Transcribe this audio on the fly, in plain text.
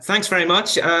Thanks very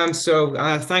much.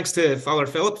 Thanks to Father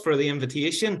Philip for the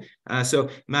invitation. So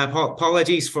my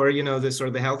apologies for, the sort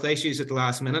of the health issues at the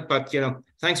last minute, but,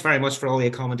 thanks very much for all the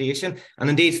accommodation. And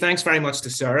indeed, thanks very much to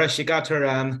Sarah. She got her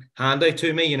handout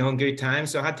to me, in good time.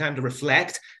 So I had time to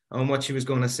reflect on what she was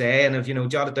going to say, and I've,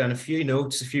 jotted down a few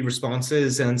notes, a few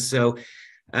responses. And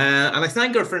I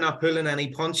thank her for not pulling any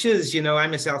punches. I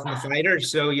myself am a fighter,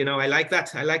 so I like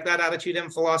that. I like that attitude in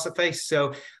philosophy.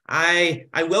 So I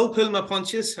will pull my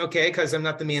punches, okay, because I'm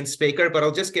not the main speaker, but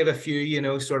I'll just give a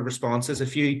few, sort of responses, a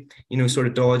few, sort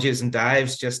of dodges and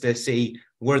dives just to see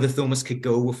where the Thomas could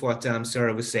go with what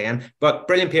Sarah was saying. But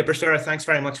brilliant paper, Sarah. Thanks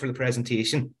very much for the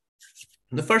presentation.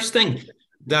 The first thing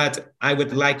that I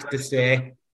would like to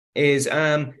say is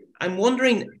I'm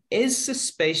wondering, is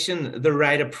suspicion the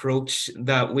right approach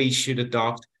that we should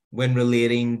adopt when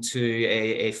relating to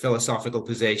a philosophical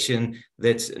position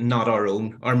that's not our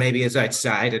own, or maybe is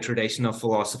outside a tradition of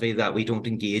philosophy that we don't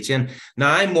engage in?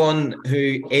 Now, I'm one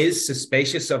who is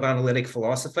suspicious of analytic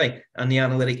philosophy and the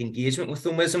analytic engagement with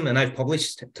Thomism, and I've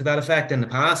published to that effect in the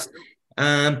past.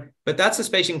 But that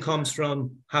suspicion comes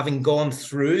from having gone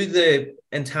through the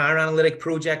entire analytic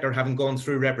project, or having gone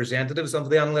through representatives of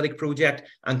the analytic project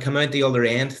and come out the other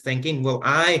end thinking, well,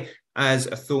 I, as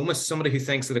a Thomist, somebody who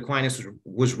thinks that Aquinas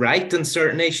was right in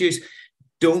certain issues,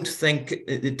 I don't think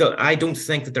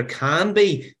that there can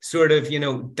be sort of,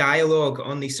 dialogue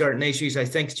on these certain issues. I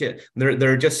think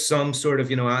there are just some sort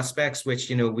of, aspects which,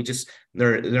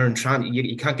 they're in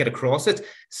you can't get across it.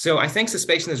 So I think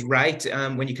suspicion is right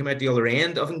when you come out the other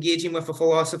end of engaging with a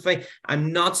philosophy.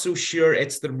 I'm not so sure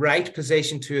it's the right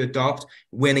position to adopt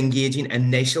when engaging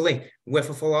initially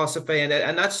with a philosophy.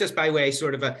 And that's just by way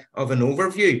sort of of an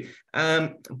overview.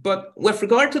 But with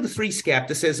regard to the three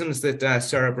skepticisms that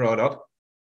Sarah brought up,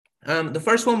 the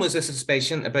first one was a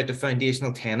suspicion about the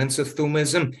foundational tenets of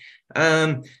Thomism.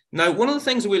 Now, one of the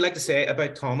things that we like to say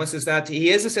about Thomas is that he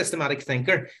is a systematic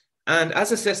thinker. And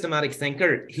as a systematic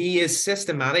thinker, he is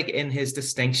systematic in his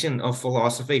distinction of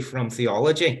philosophy from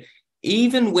theology.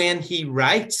 Even when he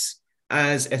writes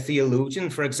as a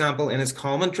theologian, for example, in his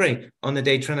commentary on the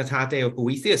De Trinitate of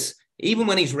Boethius, even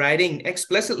when he's writing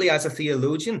explicitly as a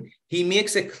theologian, he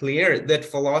makes it clear that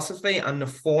philosophy and the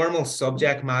formal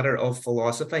subject matter of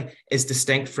philosophy is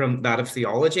distinct from that of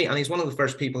theology. And he's one of the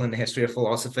first people in the history of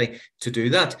philosophy to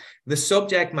do that. The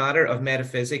subject matter of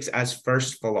metaphysics as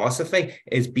first philosophy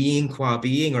is being qua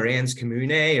being, or ens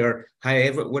commune, or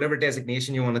however, whatever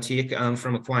designation you want to take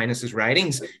from Aquinas'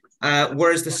 writings.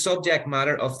 Whereas the subject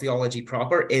matter of theology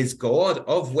proper is God,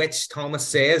 of which Thomas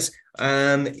says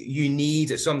you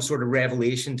need some sort of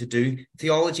revelation to do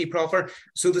theology proper.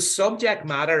 So the subject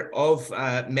matter of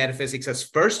metaphysics as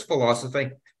first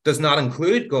philosophy does not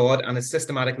include God, and is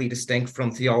systematically distinct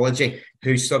from theology,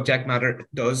 whose subject matter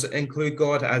does include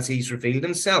God as he's revealed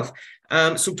himself.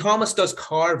 So Thomas does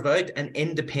carve out an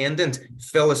independent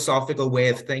philosophical way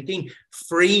of thinking,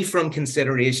 free from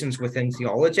considerations within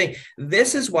theology.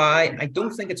 This is why I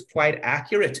don't think it's quite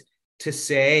accurate to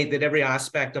say that every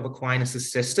aspect of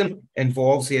Aquinas' system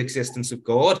involves the existence of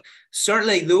God.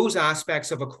 Certainly those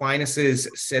aspects of Aquinas'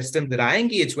 system that I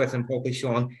engage with and publish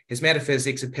on, his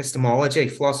metaphysics, epistemology,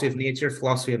 philosophy of nature,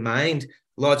 philosophy of mind,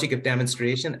 logic of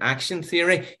demonstration, action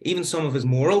theory, even some of his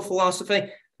moral philosophy,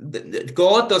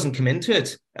 God doesn't come into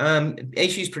it.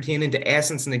 Issues pertaining to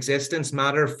essence and existence,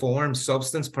 matter, form,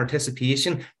 substance,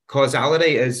 participation,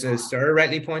 causality, as Sarah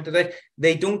rightly pointed out,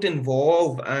 they don't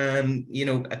involve,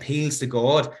 appeals to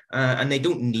God, and they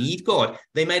don't need God.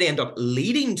 They might end up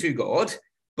leading to God,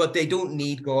 but they don't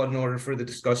need God in order for the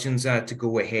discussions to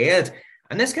go ahead.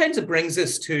 And this kind of brings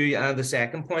us to the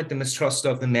second point, the mistrust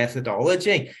of the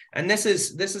methodology. And this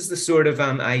is the sort of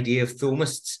idea of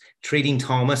Thomists treating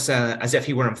Thomas as if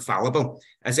he were infallible,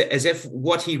 as if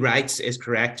what he writes is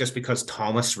correct just because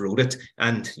Thomas wrote it.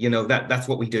 And, that's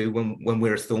what we do when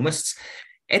we're Thomists.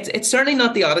 It's certainly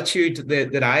not the attitude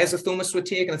that I as a Thomist would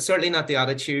take, and it's certainly not the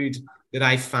attitude that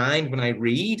I find when I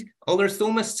read other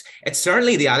Thomists. It's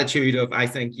certainly the attitude of, I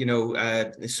think,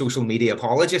 social media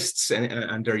apologists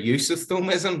and their use of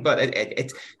Thomism, but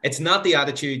it's not the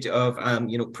attitude of,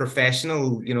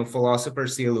 professional,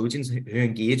 philosophers, theologians who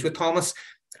engage with Thomas.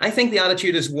 I think the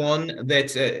attitude is one that,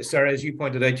 Sarah, as you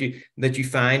pointed out, that you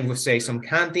find with, say, some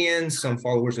Kantians, some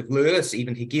followers of Lewis,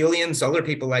 even Hegelians, other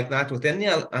people like that within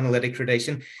the analytic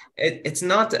tradition. It's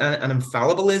not an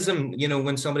infallibilism,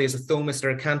 when somebody is a Thomist or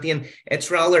a Kantian.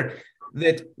 It's rather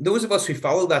that those of us who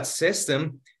follow that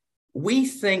system, we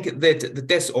think that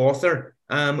this author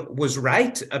was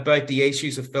right about the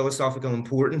issues of philosophical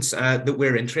importance that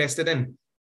we're interested in.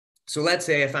 So let's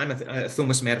say if I'm a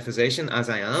Thomist metaphysician, as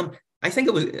I am, I think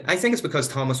it's because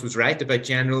Thomas was right about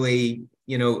generally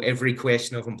every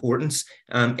question of importance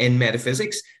in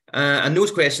metaphysics. And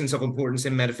those questions of importance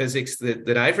in metaphysics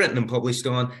that I've written and published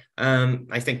on,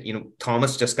 I think,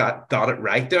 Thomas just got it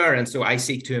right there. And so I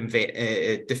seek to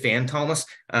defend Thomas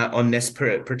on this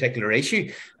particular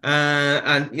issue.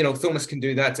 And Thomas can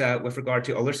do that with regard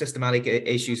to other systematic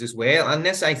issues as well. And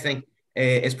this, I think,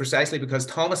 is precisely because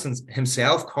Thomas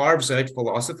himself carves out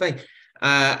philosophy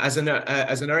as an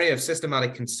area of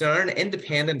systematic concern,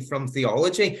 independent from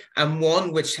theology, and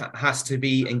one which has to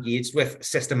be engaged with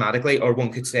systematically, or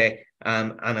one could say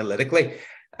analytically.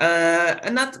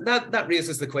 And that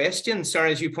raises the question, sir,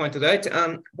 as you pointed out,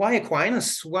 why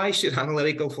Aquinas? Why should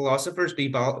analytical philosophers be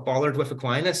bothered with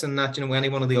Aquinas and not, any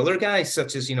one of the other guys,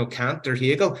 such as, Kant or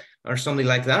Hegel or somebody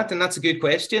like that? And that's a good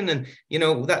question. And,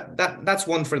 that's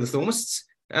one for the Thomists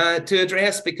to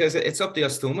address, because it's up to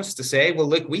us Thomists to say, well,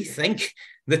 look, we think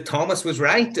that Thomas was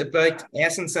right about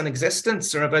essence and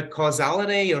existence, or about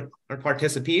causality, or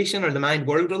participation, or the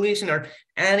mind-world relation, or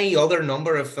any other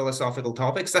number of philosophical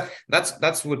topics.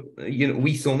 That's what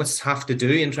we Thomists have to do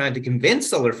in trying to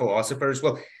convince other philosophers,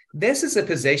 well, this is a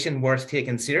position worth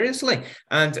taking seriously.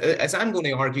 And as I'm going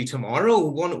to argue tomorrow,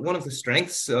 one of the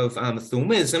strengths of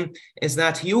Thomism is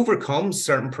that he overcomes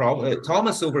certain problems.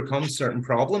 Thomas overcomes certain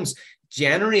problems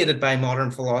generated by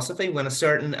modern philosophy when a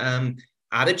certain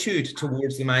attitude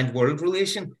towards the mind-world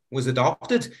relation was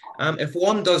adopted. If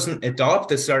one doesn't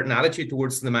adopt a certain attitude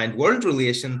towards the mind-world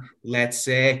relation, let's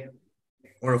say,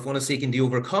 or if one is seeking to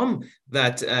overcome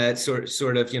that sort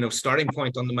of starting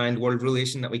point on the mind-world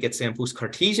relation that we get, say, in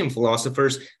post-Cartesian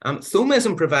philosophers,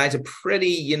 Thomism provides a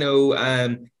pretty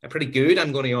good,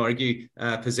 I'm going to argue,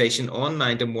 position on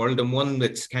mind and world, and one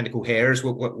that kind of coheres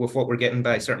with what we're getting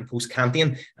by certain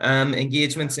post-Kantian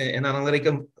engagements in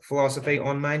analytical philosophy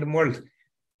on mind and world.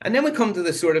 And then we come to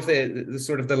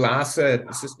the last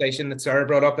suspicion that Sarah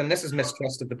brought up, and this is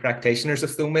mistrust of the practitioners of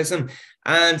Thomism.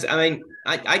 And I mean,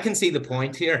 I can see the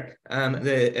point here,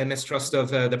 the mistrust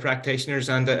of the practitioners,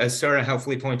 and as Sarah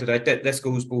helpfully pointed out, that this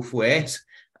goes both ways.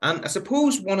 And I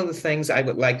suppose one of the things I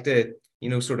would like to,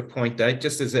 sort of point out,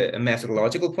 just as a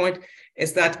methodological point,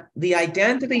 is that the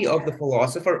identity of the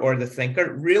philosopher or the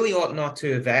thinker really ought not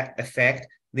to affect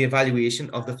the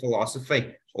evaluation of the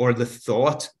philosophy or the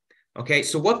thought. Okay,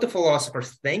 so what the philosopher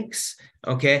thinks,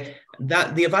 okay,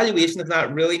 that the evaluation of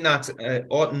that really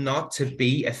ought not to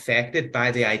be affected by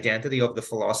the identity of the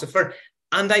philosopher.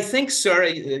 And I think, sir,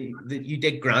 that you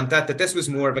did grant that this was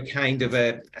more of a kind of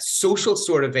a social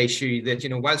sort of issue, that,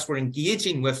 whilst we're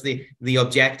engaging with the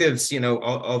objectives,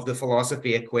 of the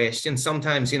philosophy of question,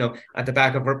 sometimes, at the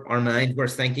back of our mind, we're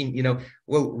thinking,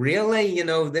 well, really,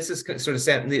 this is sort of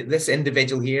setting this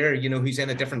individual here, who's in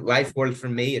a different life world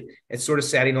from me, it's sort of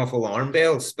setting off alarm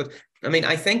bells. But I mean,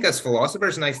 I think as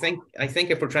philosophers, and I think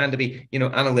if we're trying to be,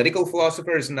 analytical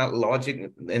philosophers in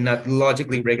that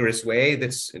logically rigorous way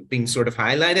that's been sort of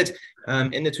highlighted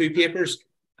in the two papers,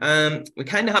 we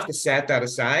kind of have to set that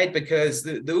aside, because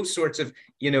those sorts of,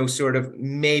 sort of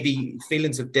maybe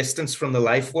feelings of distance from the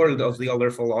life world of the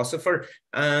other philosopher,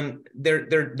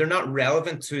 they're not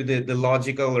relevant to the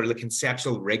logical or the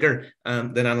conceptual rigor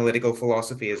that analytical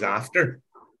philosophy is after.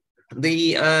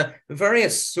 The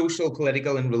various social,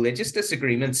 political, and religious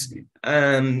disagreements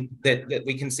that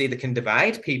we can see that can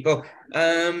divide people,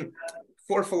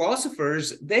 for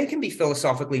philosophers, they can be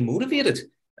philosophically motivated.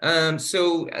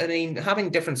 So, I mean,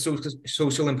 having different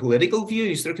social and political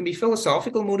views, there can be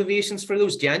philosophical motivations for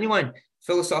those, genuine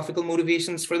philosophical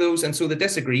motivations for those. And so the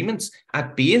disagreements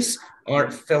at base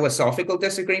are philosophical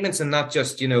disagreements, and not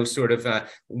just, sort of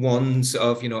ones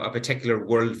of, a particular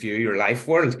worldview or life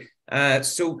world.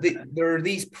 So there are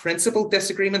these principal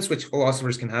disagreements which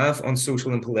philosophers can have on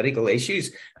social and political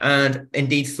issues. And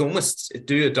indeed, Thomists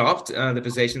do adopt the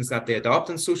positions that they adopt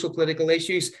on social political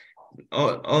issues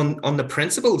on the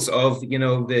principles of, the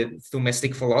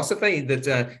Thomistic philosophy that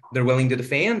they're willing to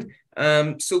defend.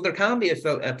 So there can be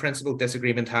a principal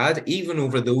disagreement had even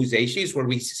over those issues where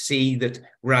we see that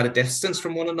we're at a distance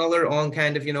from one another on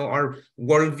kind of, our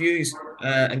worldviews.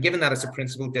 And given that it's a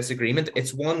principal disagreement,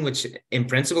 it's one which in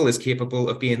principle is capable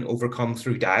of being overcome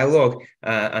through dialogue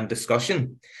and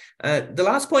discussion. The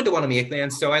last point I want to make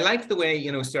then, so I like the way,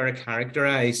 Sarah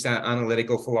characterized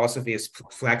analytical philosophy as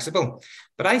flexible,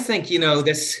 but I think,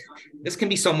 this can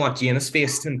be somewhat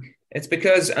Janus-based, and it's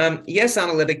because, yes,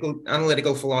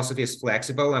 analytical philosophy is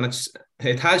flexible, and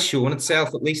it has shown itself,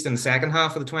 at least in the second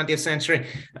half of the 20th century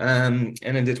and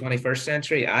in the 21st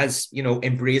century, as,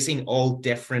 embracing all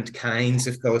different kinds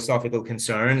of philosophical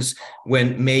concerns,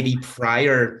 when maybe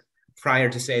prior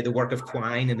to, say, the work of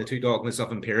Quine and the two dogmas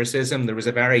of empiricism, there was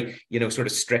a very, sort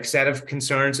of strict set of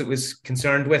concerns it was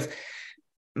concerned with.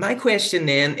 my question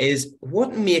then is,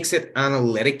 what makes it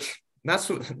analytic? That's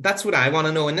what I want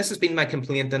to know. And this has been my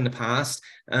complaint in the past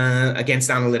against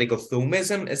analytical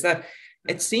Thomism, is that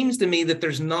it seems to me that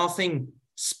there's nothing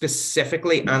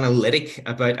specifically analytic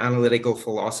about analytical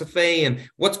philosophy. And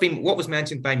what was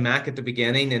mentioned by Mac at the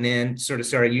beginning, and then sort of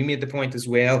Sarah, you made the point as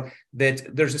well,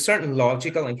 that there's a certain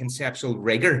logical and conceptual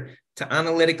rigor to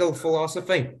analytical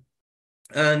philosophy.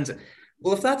 And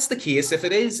well, if that's the case,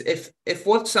 if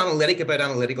what's analytic about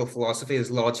analytical philosophy is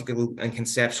logical and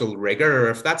conceptual rigor, or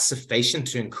if that's sufficient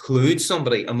to include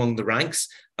somebody among the ranks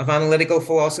of analytical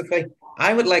philosophy,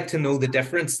 I would like to know the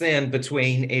difference then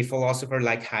between a philosopher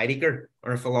like Heidegger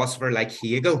or a philosopher like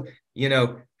Hegel,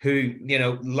 who,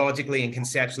 logically and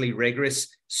conceptually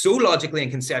rigorous, so logically and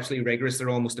conceptually rigorous, they're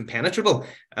almost impenetrable.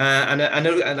 And I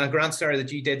know, and I grant, Sarah,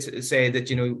 that you did say that,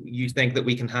 you think that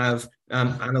we can have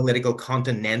analytical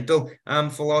continental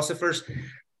philosophers.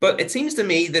 But it seems to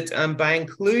me that by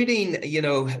including,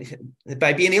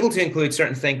 by being able to include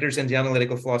certain thinkers into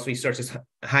analytical philosophy, such as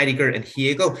Heidegger and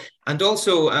Hegel, and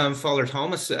also Father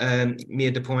Thomas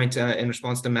made the point in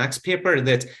response to Mac's paper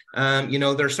that,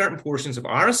 there are certain portions of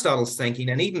Aristotle's thinking,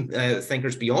 and even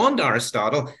thinkers beyond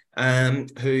Aristotle,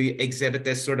 who exhibit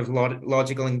this sort of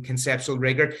logical and conceptual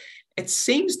rigor. It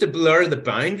seems to blur the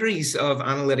boundaries of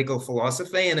analytical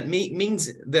philosophy, and it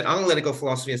means that analytical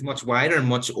philosophy is much wider and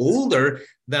much older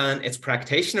than its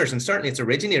practitioners, and certainly its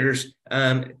originators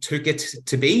took it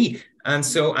to be. And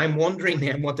so I'm wondering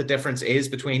then what the difference is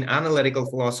between analytical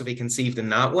philosophy conceived in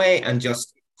that way and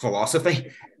just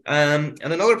philosophy. And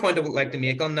another point I would like to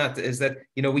make on that is that,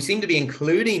 we seem to be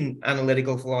including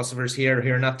analytical philosophers here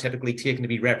who are not typically taken to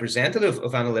be representative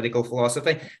of analytical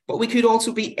philosophy, but we could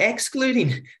also be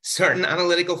excluding certain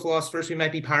analytical philosophers who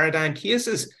might be paradigm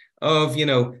cases of,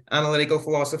 analytical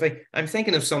philosophy. I'm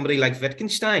thinking of somebody like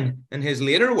Wittgenstein in his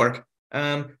later work.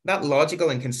 That logical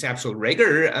and conceptual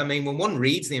rigor, I mean, when one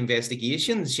reads the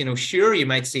investigations, sure, you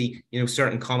might see,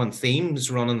 certain common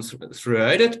themes running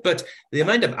throughout it, but the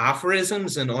amount of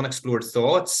aphorisms and unexplored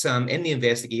thoughts in the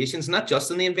investigations, not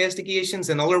just in the investigations,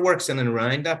 in other works in and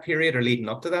around that period or leading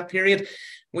up to that period,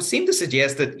 would seem to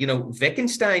suggest that,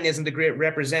 Wittgenstein isn't a great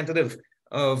representative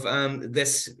of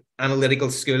this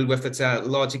analytical school with its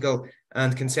logical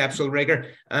and conceptual rigor.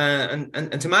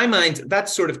 And to my mind, that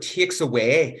sort of takes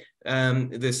away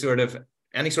the sort of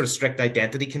any sort of strict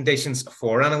identity conditions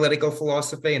for analytical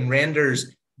philosophy, and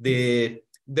renders the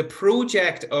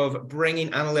project of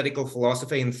bringing analytical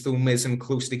philosophy and Thomism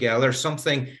close together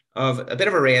something of a bit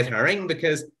of a red herring,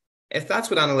 because if that's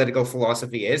what analytical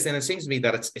philosophy is, then it seems to me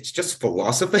that it's just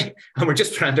philosophy, and we're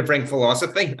just trying to bring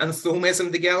philosophy and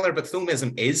Thomism together. But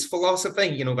Thomism is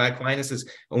philosophy, by Aquinas'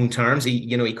 own terms.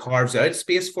 He carves out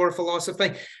space for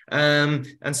philosophy, and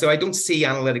so I don't see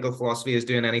analytical philosophy as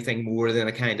doing anything more than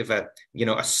a kind of a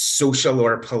social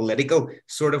or political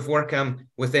sort of work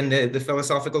within the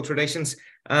philosophical traditions.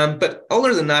 But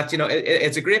other than that,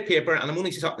 it's a great paper, and I'm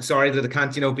only sorry that I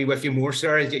can't, be with you more,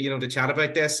 Sarah, to chat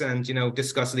about this and,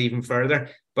 discuss it even further.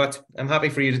 But I'm happy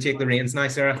for you to take the reins now,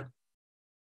 Sarah.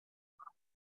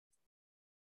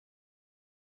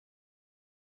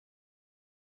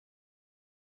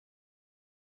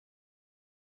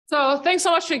 So thanks so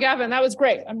much to Gaven. That was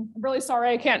great. I'm really sorry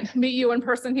I can't meet you in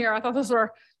person here. I thought those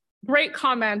were great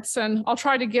comments, and I'll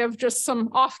try to give just some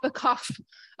off-the-cuff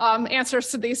answers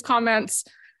to these comments.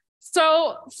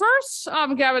 So first,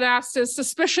 Gaven asked, is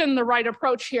suspicion the right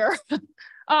approach here?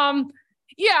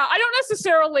 Yeah, I don't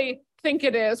necessarily think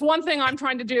it is. One thing I'm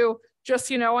trying to do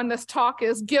just, in this talk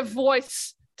is give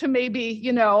voice to maybe,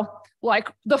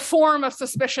 like the form of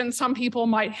suspicion some people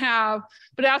might have.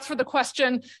 But as for the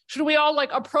question, should we all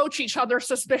approach each other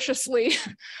suspiciously?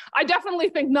 I definitely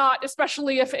think not,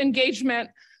 especially if engagement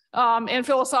and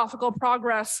philosophical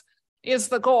progress is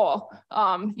the goal.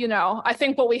 I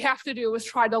think what we have to do is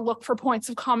try to look for points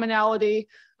of commonality,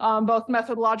 both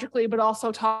methodologically, but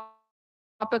also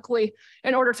topically,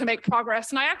 in order to make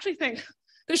progress. And I actually think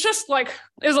there's just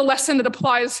is a lesson that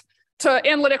applies to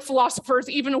analytic philosophers,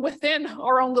 even within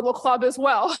our own little club as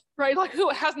well, right?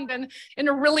 Who hasn't been in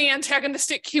a really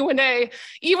antagonistic Q&A,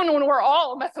 even when we're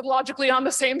all methodologically on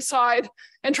the same side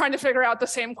and trying to figure out the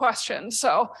same questions.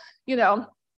 So,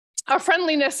 a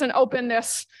friendliness and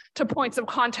openness to points of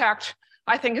contact,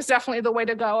 I think, is definitely the way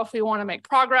to go if we want to make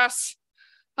progress.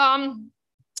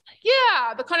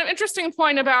 Yeah, the kind of interesting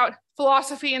point about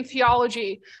philosophy and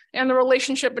theology and the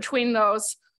relationship between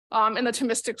those in the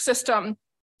Thomistic system,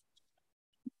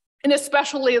 and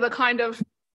especially the kind of,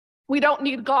 we don't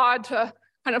need God to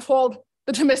kind of hold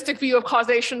the Thomistic view of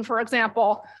causation, for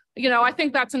example. I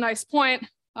think that's a nice point.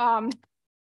 On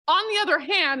the other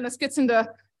hand, this gets into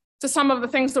to some of the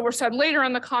things that were said later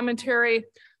in the commentary,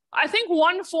 I think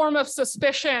one form of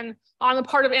suspicion on the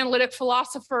part of analytic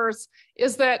philosophers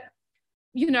is that,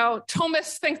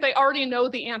 Thomists think they already know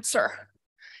the answer.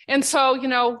 And so,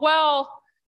 well,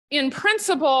 in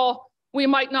principle, we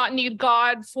might not need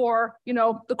God for,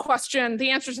 the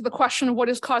answer to the question, what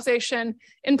is causation?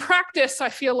 In practice, I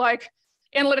feel like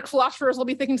analytic philosophers will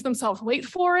be thinking to themselves, wait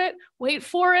for it, wait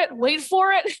for it, wait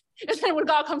for it. And then when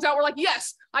God comes out, we're like,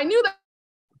 yes, I knew that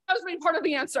was being part of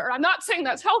the answer. I'm not saying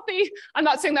that's healthy. I'm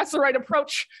not saying that's the right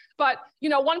approach. But,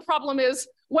 one problem is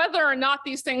whether or not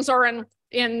these things are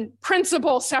in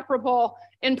principle separable.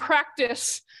 In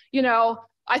practice,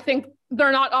 I think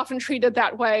they're not often treated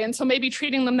that way. And so maybe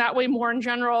treating them that way more in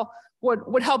general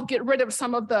would help get rid of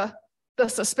some of the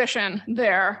suspicion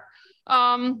there.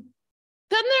 Then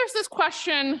there's this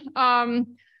question,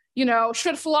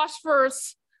 should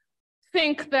philosophers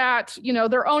think that,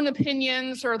 their own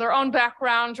opinions or their own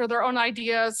backgrounds or their own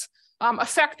ideas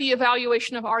affect the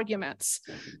evaluation of arguments?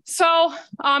 So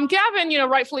Gaven,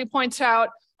 rightfully points out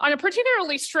on a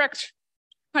particularly strict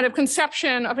kind of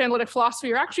conception of analytic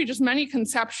philosophy, or actually just many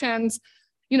conceptions,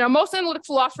 most analytic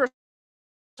philosophers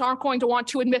aren't going to want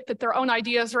to admit that their own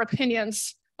ideas or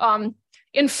opinions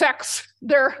infects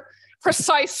their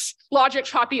precise logic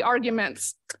choppy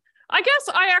arguments. I guess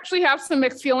I actually have some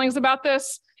mixed feelings about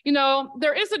this.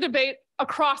 There is a debate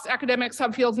across academic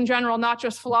subfields in general, not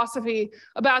just philosophy,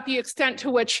 about the extent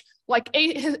to which like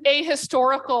a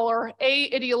historical or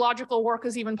a ideological work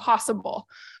is even possible,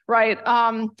 right?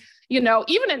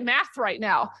 Even in math right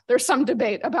now, there's some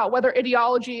debate about whether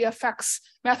ideology affects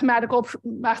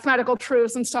mathematical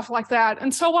truths and stuff like that.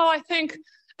 And so while I think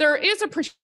there is a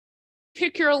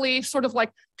particularly sort of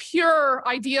like pure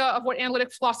idea of what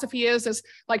analytic philosophy is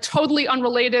like totally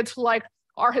unrelated to like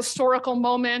our historical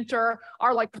moment or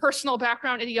our like personal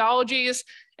background ideologies.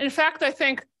 In fact, I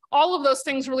think all of those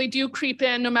things really do creep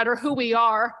in no matter who we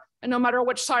are and no matter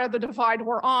which side of the divide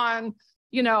we're on.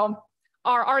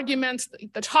 Our arguments,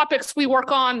 the topics we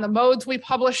work on, the modes we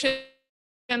publish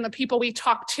in, the people we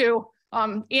talk to,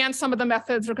 and some of the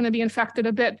methods are going to be infected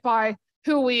a bit by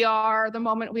who we are, the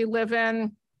moment we live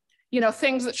in,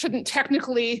 things that shouldn't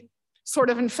technically sort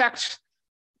of infect,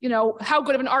 how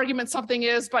good of an argument something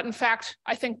is, but in fact,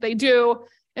 I think they do.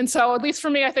 And so at least for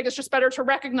me, I think it's just better to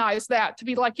recognize that, to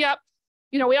be like, yep,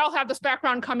 we all have this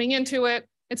background coming into it.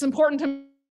 It's important to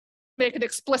make it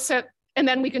explicit, and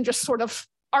then we can just sort of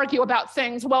argue about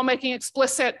things while making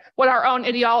explicit what our own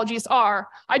ideologies are.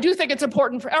 I do think it's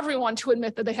important for everyone to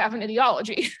admit that they have an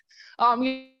ideology.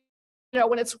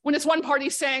 When it's one party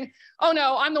saying, oh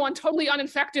no, I'm the one totally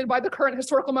uninfected by the current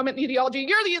historical moment in ideology,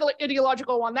 you're the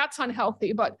ideological one, that's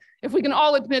unhealthy. But if we can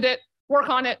all admit it, work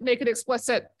on it, make it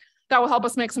explicit, that will help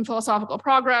us make some philosophical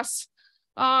progress.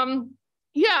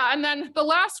 And then the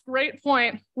last great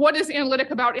point, what is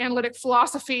analytic about analytic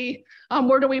philosophy?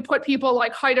 Where do we put people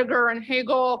like Heidegger and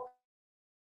Hegel,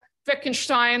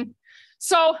 Wittgenstein?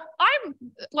 So I'm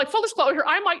like, full disclosure,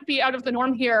 I might be out of the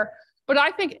norm here, but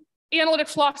I think analytic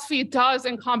philosophy does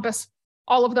encompass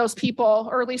all of those people,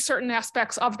 or at least certain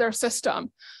aspects of their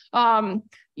system.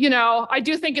 I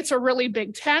do think it's a really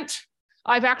big tent.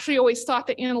 I've actually always thought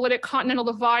the analytic continental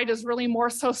divide is really more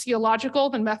sociological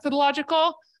than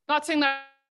methodological. Not saying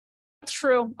that's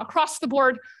true across the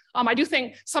board. I do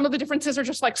think some of the differences are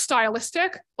just like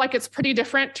stylistic, like it's pretty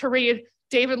different to read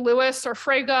David Lewis or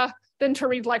Frege than to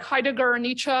read like Heidegger or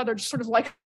Nietzsche. They're just sort of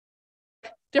like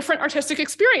different artistic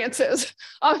experiences.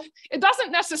 It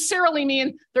doesn't necessarily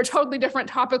mean they're totally different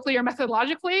topically or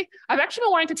methodologically. I've actually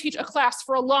been wanting to teach a class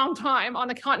for a long time on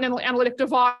the continental analytic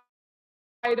divide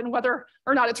and whether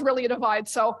or not it's really a divide.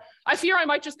 So I fear I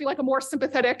might just be like a more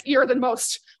sympathetic ear than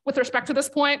most with respect to this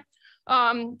point.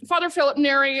 Father Philip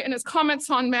Neri, in his comments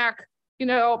on Mac,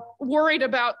 worried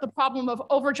about the problem of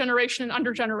overgeneration and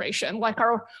undergeneration. Like,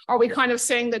 are we kind of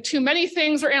saying that too many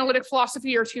things are analytic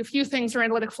philosophy or too few things are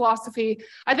analytic philosophy?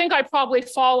 I think I probably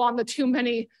fall on the too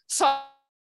many side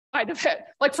of it.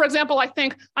 Like, for example, I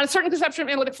think on a certain conception of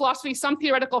analytic philosophy, some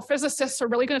theoretical physicists are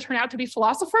really going to turn out to be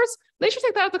philosophers. They should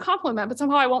take that as a compliment, but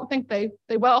somehow I won't think they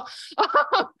will.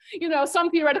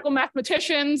 Some theoretical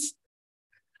mathematicians,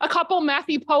 a couple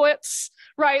mathy poets,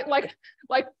 right? Like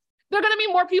there are going to be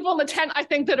more people in the tent, I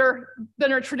think, than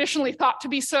are traditionally thought to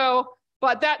be so.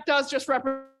 But that does just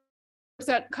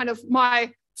represent kind of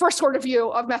my first sort of view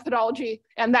of methodology,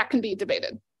 and that can be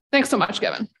debated. Thanks so much,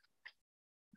 Gaven.